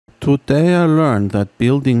Today I learned that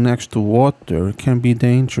building next to water can be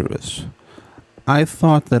dangerous. I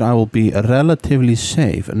thought that I would be relatively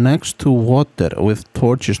safe next to water with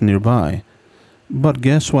torches nearby. But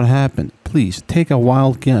guess what happened? Please take a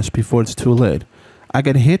wild guess before it's too late. I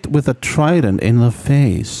got hit with a trident in the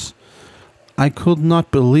face. I could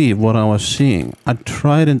not believe what I was seeing. A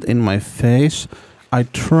trident in my face? I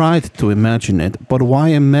tried to imagine it, but why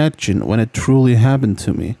imagine when it truly happened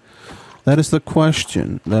to me? That is the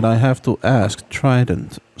question that I have to ask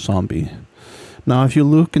Trident Zombie. Now, if you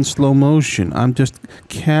look in slow motion, I'm just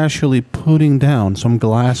casually putting down some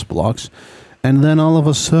glass blocks, and then all of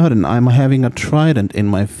a sudden I'm having a trident in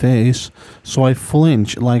my face, so I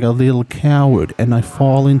flinch like a little coward and I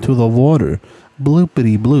fall into the water.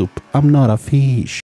 Bloopity bloop, I'm not a fish.